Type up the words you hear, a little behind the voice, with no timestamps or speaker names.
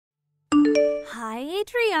Hi,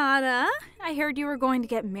 Adriana. I heard you were going to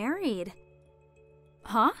get married.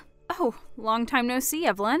 Huh? Oh, long time no see,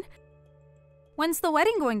 Evelyn. When's the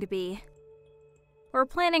wedding going to be? We're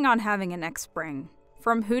planning on having it next spring.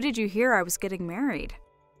 From who did you hear I was getting married?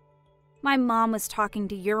 My mom was talking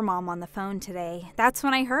to your mom on the phone today. That's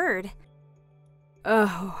when I heard.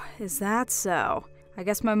 Oh, is that so? I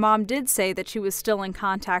guess my mom did say that she was still in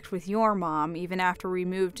contact with your mom even after we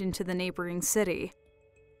moved into the neighboring city.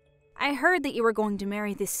 I heard that you were going to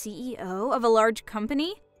marry the CEO of a large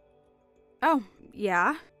company. Oh,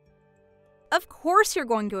 yeah? Of course you're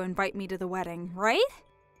going to invite me to the wedding, right?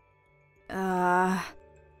 I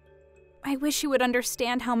wish you would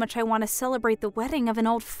understand how much I want to celebrate the wedding of an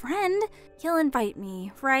old friend. You'll invite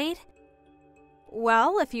me, right?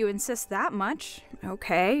 Well, if you insist that much,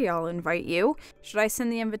 okay, I'll invite you. Should I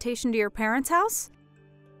send the invitation to your parents' house?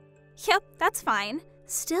 Yep, that's fine.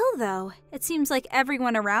 Still, though, it seems like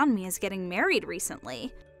everyone around me is getting married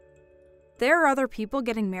recently. There are other people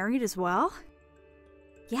getting married as well?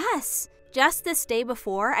 Yes. Just this day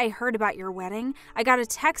before I heard about your wedding, I got a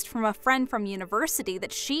text from a friend from university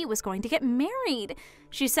that she was going to get married.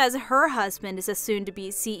 She says her husband is a soon-to-be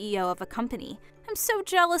CEO of a company. I'm so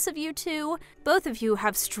jealous of you two. Both of you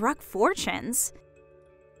have struck fortunes.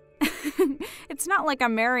 It's not like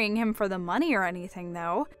I'm marrying him for the money or anything,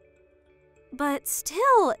 though. But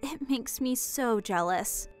still, it makes me so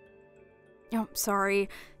jealous. Oh, sorry.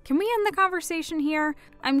 Can we end the conversation here?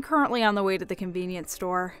 I'm currently on the way to the convenience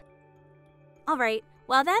store. Alright,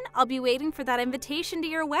 well then, I'll be waiting for that invitation to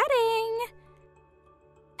your wedding.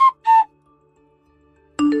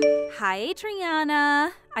 Hi,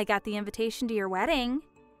 Adriana. I got the invitation to your wedding.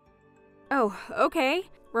 Oh, okay.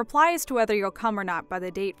 Reply as to whether you'll come or not by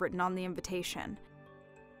the date written on the invitation.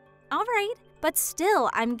 Alright, but still,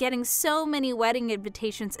 I'm getting so many wedding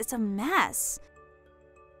invitations, it's a mess.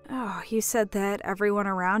 Oh, you said that everyone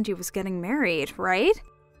around you was getting married, right?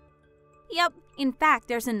 Yep. In fact,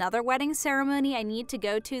 there's another wedding ceremony I need to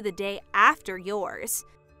go to the day after yours.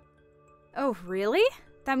 Oh, really?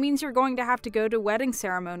 That means you're going to have to go to wedding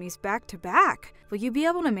ceremonies back to back. Will you be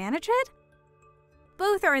able to manage it?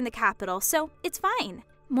 Both are in the capital, so it's fine.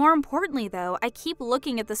 More importantly, though, I keep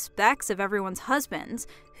looking at the specs of everyone's husbands.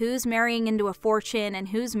 Who's marrying into a fortune and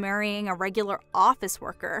who's marrying a regular office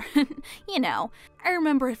worker. You know, I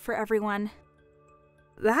remember it for everyone.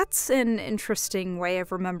 That's an interesting way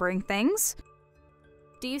of remembering things.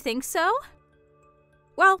 Do you think so?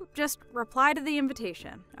 Well, just reply to the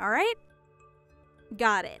invitation, alright?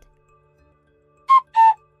 Got it.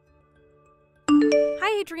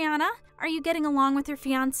 Hi, Adriana. Are you getting along with your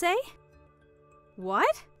fiancé?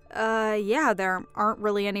 What? Yeah, there aren't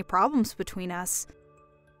really any problems between us.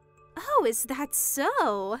 Oh, is that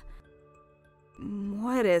so?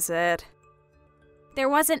 What is it? There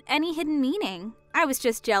wasn't any hidden meaning. I was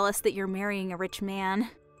just jealous that you're marrying a rich man.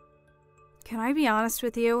 Can I be honest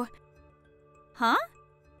with you? Huh?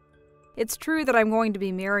 It's true that I'm going to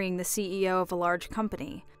be marrying the CEO of a large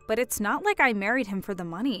company, but it's not like I married him for the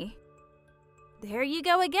money. There you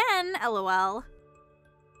go again, LOL.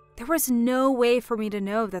 There was no way for me to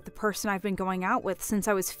know that the person I've been going out with since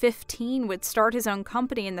I was 15 would start his own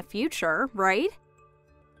company in the future, right?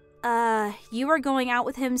 You were going out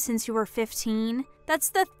with him since you were 15? That's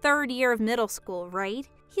the 3rd year of middle school, right?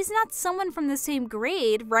 He's not someone from the same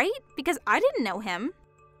grade, right? Because I didn't know him.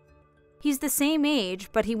 He's the same age,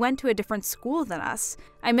 but he went to a different school than us.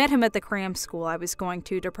 I met him at the cram school I was going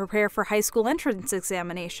to prepare for high school entrance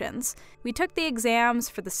examinations. We took the exams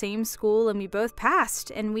for the same school and we both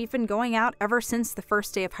passed, and we've been going out ever since the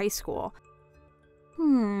first day of high school.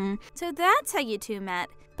 So that's how you two met.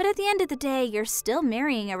 But at the end of the day, you're still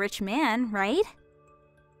marrying a rich man, right?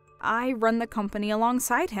 I run the company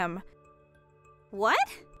alongside him. What?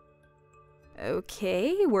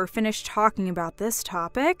 Okay, we're finished talking about this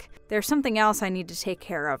topic. There's something else I need to take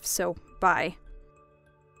care of, so bye.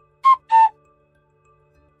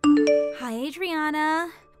 Hi, Adriana.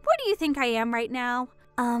 Where do you think I am right now?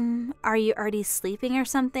 Are you already sleeping or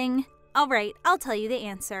something? Alright, I'll tell you the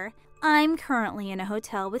answer. I'm currently in a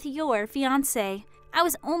hotel with your fiancé. I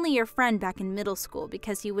was only your friend back in middle school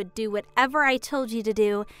because you would do whatever I told you to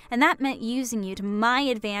do, and that meant using you to my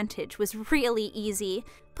advantage was really easy.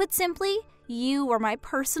 Put simply, you were my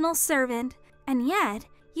personal servant, and yet,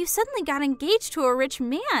 you suddenly got engaged to a rich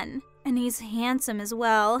man. And he's handsome as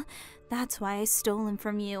well. That's why I stole him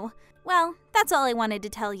from you. Well, that's all I wanted to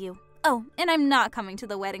tell you. Oh, and I'm not coming to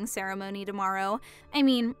the wedding ceremony tomorrow. I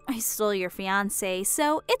mean, I stole your fiancé,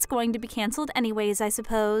 so it's going to be canceled anyways, I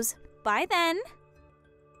suppose. Bye then.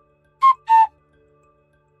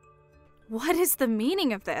 What is the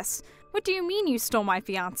meaning of this? What do you mean you stole my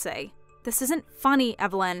fiancé? This isn't funny,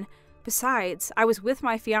 Evelyn. Besides, I was with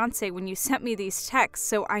my fiancé when you sent me these texts,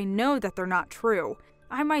 so I know that they're not true.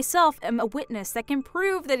 I myself am a witness that can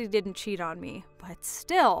prove that he didn't cheat on me. But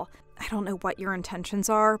still, I don't know what your intentions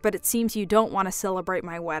are, but it seems you don't want to celebrate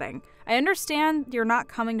my wedding. I understand you're not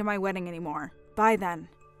coming to my wedding anymore. Bye then.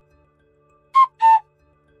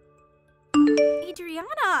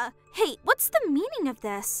 Adriana! Hey, what's the meaning of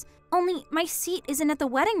this? Only my seat isn't at the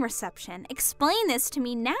wedding reception. Explain this to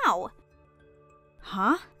me now.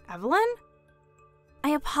 Huh? Evelyn? I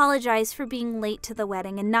apologize for being late to the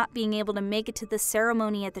wedding and not being able to make it to the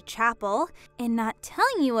ceremony at the chapel and not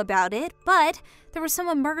telling you about it, but there was some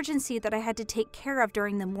emergency that I had to take care of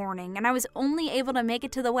during the morning, and I was only able to make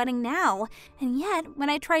it to the wedding now. And yet, when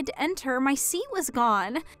I tried to enter, my seat was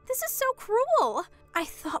gone. This is so cruel. I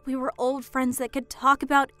thought we were old friends that could talk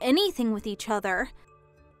about anything with each other.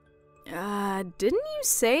 Didn't you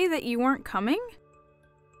say that you weren't coming?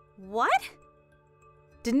 What?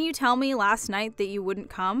 Didn't you tell me last night that you wouldn't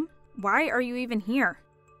come? Why are you even here?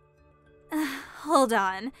 Hold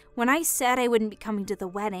on. When I said I wouldn't be coming to the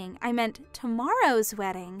wedding, I meant tomorrow's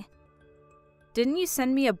wedding. Didn't you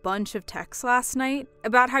send me a bunch of texts last night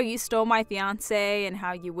about how you stole my fiancé and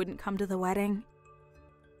how you wouldn't come to the wedding?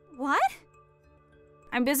 What?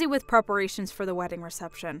 I'm busy with preparations for the wedding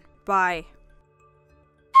reception. Bye.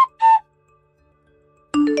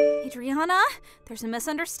 Adriana, there's a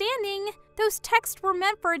misunderstanding. Those texts were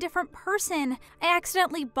meant for a different person. I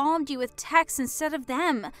accidentally bombed you with texts instead of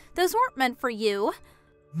them. Those weren't meant for you.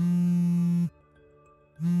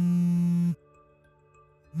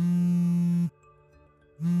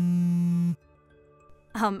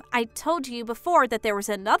 I told you before that there was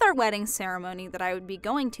another wedding ceremony that I would be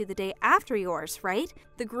going to the day after yours, right?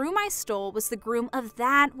 The groom I stole was the groom of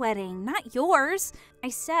that wedding, not yours. I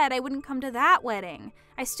said I wouldn't come to that wedding.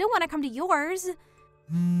 I still want to come to yours.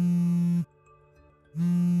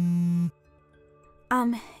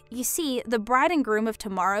 You see, the bride and groom of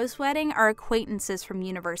tomorrow's wedding are acquaintances from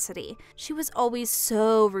university. She was always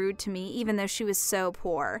so rude to me, even though she was so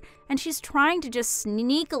poor. And she's trying to just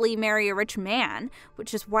sneakily marry a rich man,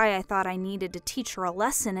 which is why I thought I needed to teach her a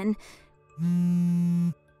lesson and...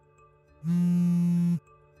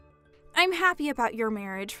 I'm happy about your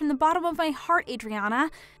marriage from the bottom of my heart,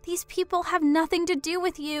 Adriana. These people have nothing to do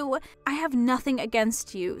with you. I have nothing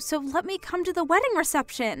against you, so let me come to the wedding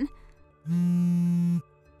reception.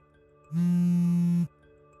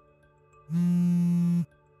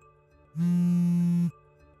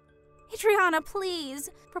 Adriana, please,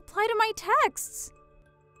 reply to my texts.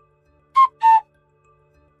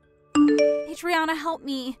 Adriana, help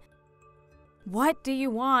me. What do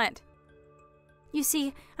you want? You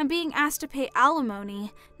see, I'm being asked to pay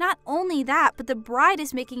alimony. Not only that, but the bride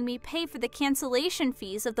is making me pay for the cancellation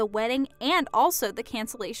fees of the wedding and also the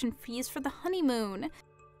cancellation fees for the honeymoon.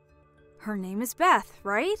 Her name is Beth,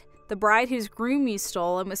 right? The bride whose groom you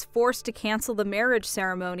stole and was forced to cancel the marriage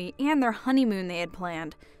ceremony and their honeymoon they had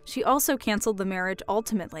planned. She also canceled the marriage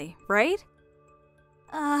ultimately, right?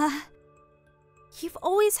 You've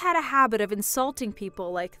always had a habit of insulting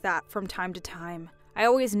people like that from time to time. I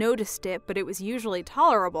always noticed it, but it was usually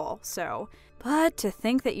tolerable, so... But to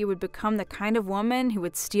think that you would become the kind of woman who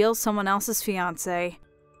would steal someone else's fiancé.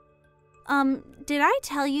 Did I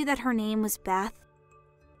tell you that her name was Beth?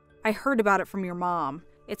 I heard about it from your mom.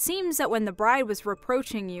 It seems that when the bride was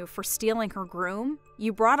reproaching you for stealing her groom,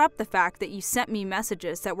 you brought up the fact that you sent me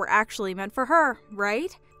messages that were actually meant for her,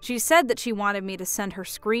 right? She said that she wanted me to send her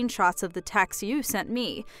screenshots of the texts you sent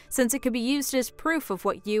me, since it could be used as proof of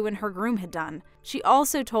what you and her groom had done. She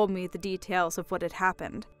also told me the details of what had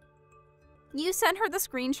happened. You sent her the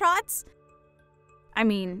screenshots? I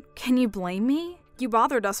mean, can you blame me? You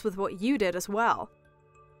bothered us with what you did as well.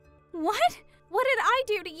 What? What did I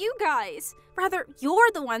do to you guys? Rather, you're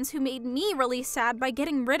the ones who made me really sad by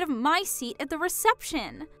getting rid of my seat at the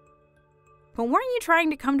reception. But weren't you trying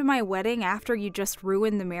to come to my wedding after you just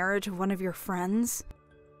ruined the marriage of one of your friends?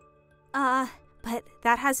 But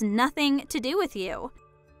that has nothing to do with you.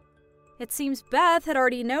 It seems Beth had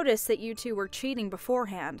already noticed that you two were cheating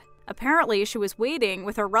beforehand. Apparently, she was waiting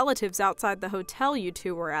with her relatives outside the hotel you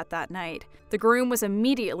two were at that night. The groom was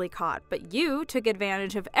immediately caught, but you took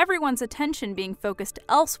advantage of everyone's attention being focused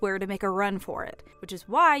elsewhere to make a run for it, which is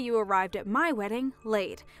why you arrived at my wedding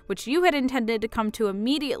late, which you had intended to come to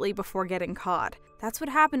immediately before getting caught. That's what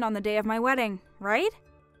happened on the day of my wedding, right?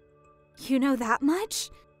 You know that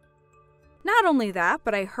much? Not only that,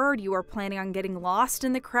 but I heard you were planning on getting lost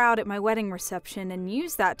in the crowd at my wedding reception and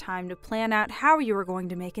use that time to plan out how you were going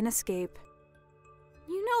to make an escape.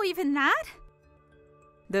 You know even that?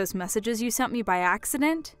 Those messages you sent me by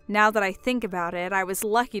accident? Now that I think about it, I was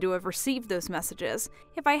lucky to have received those messages.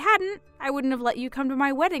 If I hadn't, I wouldn't have let you come to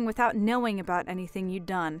my wedding without knowing about anything you'd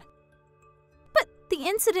done. But the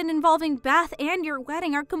incident involving Beth and your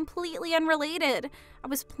wedding are completely unrelated. I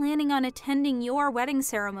was planning on attending your wedding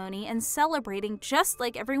ceremony and celebrating just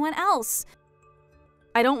like everyone else.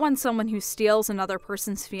 I don't want someone who steals another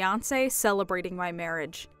person's fiancé celebrating my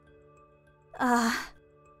marriage.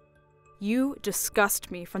 You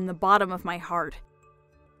disgust me from the bottom of my heart.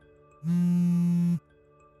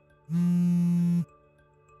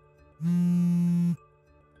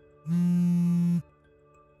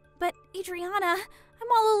 But Adriana,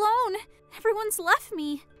 I'm all alone. Everyone's left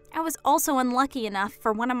me. I was also unlucky enough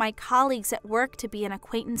for one of my colleagues at work to be an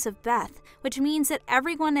acquaintance of Beth, which means that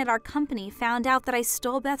everyone at our company found out that I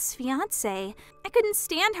stole Beth's fiancé. I couldn't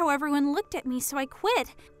stand how everyone looked at me, so I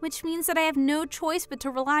quit, which means that I have no choice but to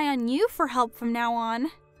rely on you for help from now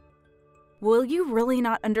on. Will you really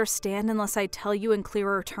not understand unless I tell you in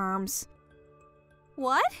clearer terms?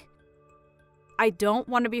 What? I don't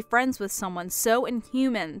want to be friends with someone so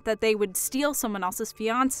inhuman that they would steal someone else's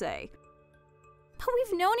fiancé. But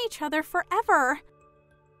we've known each other forever.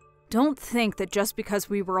 Don't think that just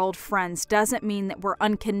because we were old friends doesn't mean that we're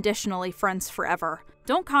unconditionally friends forever.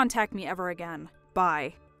 Don't contact me ever again.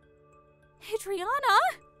 Bye. Adriana?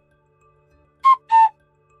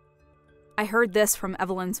 I heard this from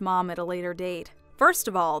Evelyn's mom at a later date. First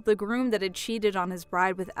of all, the groom that had cheated on his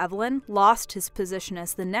bride with Evelyn lost his position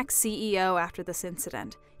as the next CEO after this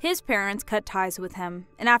incident. His parents cut ties with him,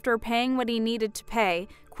 and after paying what he needed to pay,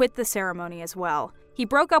 quit the ceremony as well. He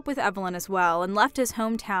broke up with Evelyn as well and left his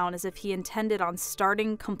hometown as if he intended on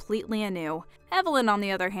starting completely anew. Evelyn, on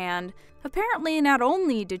the other hand, apparently not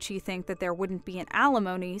only did she think that there wouldn't be an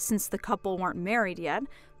alimony since the couple weren't married yet,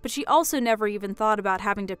 but she also never even thought about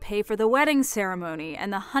having to pay for the wedding ceremony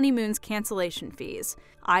and the honeymoon's cancellation fees.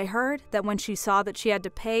 I heard that when she saw that she had to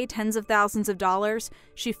pay tens of thousands of dollars,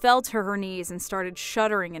 she fell to her knees and started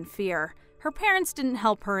shuddering in fear. Her parents didn't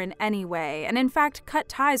help her in any way, and in fact cut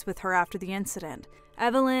ties with her after the incident.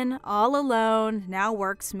 Evelyn, all alone, now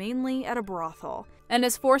works mainly at a brothel, and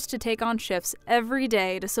is forced to take on shifts every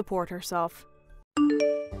day to support herself.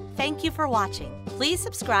 Thank you for watching. Please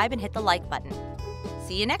subscribe and hit the like button.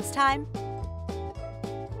 See you next time.